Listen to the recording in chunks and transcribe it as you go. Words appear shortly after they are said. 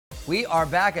We are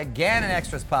back again in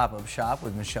Extra's pop-up shop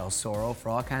with Michelle Sorro for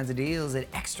all kinds of deals at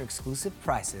extra exclusive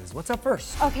prices. What's up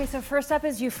first? Okay, so first up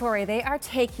is Euphorie. They are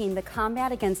taking the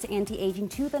combat against anti-aging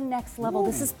to the next level. Ooh.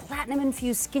 This is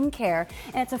platinum-infused skincare,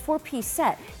 and it's a 4-piece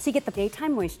set. So you get the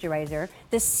daytime moisturizer,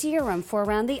 the serum for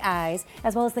around the eyes,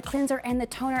 as well as the cleanser and the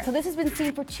toner. So this has been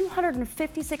seen for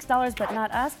 $256, but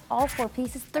not us. All 4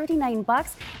 pieces,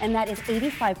 $39, and that is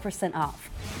 85% off.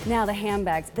 Now the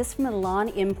handbags. This Milan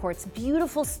Imports,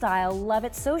 beautiful style, love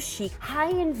it, so chic,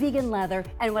 high-end vegan leather,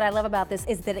 and what I love about this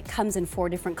is that it comes in 4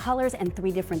 different colors and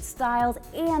 3 different styles,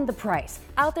 and the price,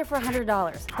 out there for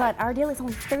 $100. But our deal is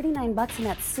only $39 and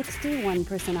that's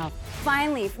 61% off.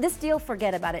 Finally, this deal,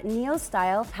 forget about it. Neo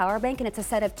style power bank, and it's a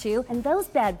set of 2, and those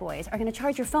bad boys are gonna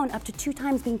charge your phone up to 2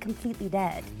 times being completely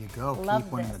dead. There you go, Love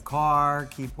keep one this. in the car,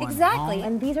 keep one Exactly, at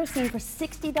home. and these are seen for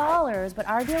 $60, but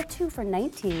our deal 2 for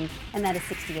 $19, and that is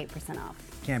 68% off.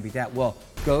 Can't beat that. Well,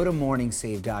 go to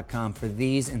morningsave.com for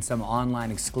these and some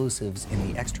online exclusives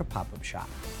in the Extra pop-up shop.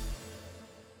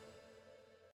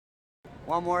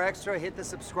 Want more Extra? Hit the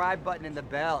subscribe button and the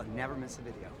bell. Never miss a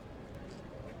video.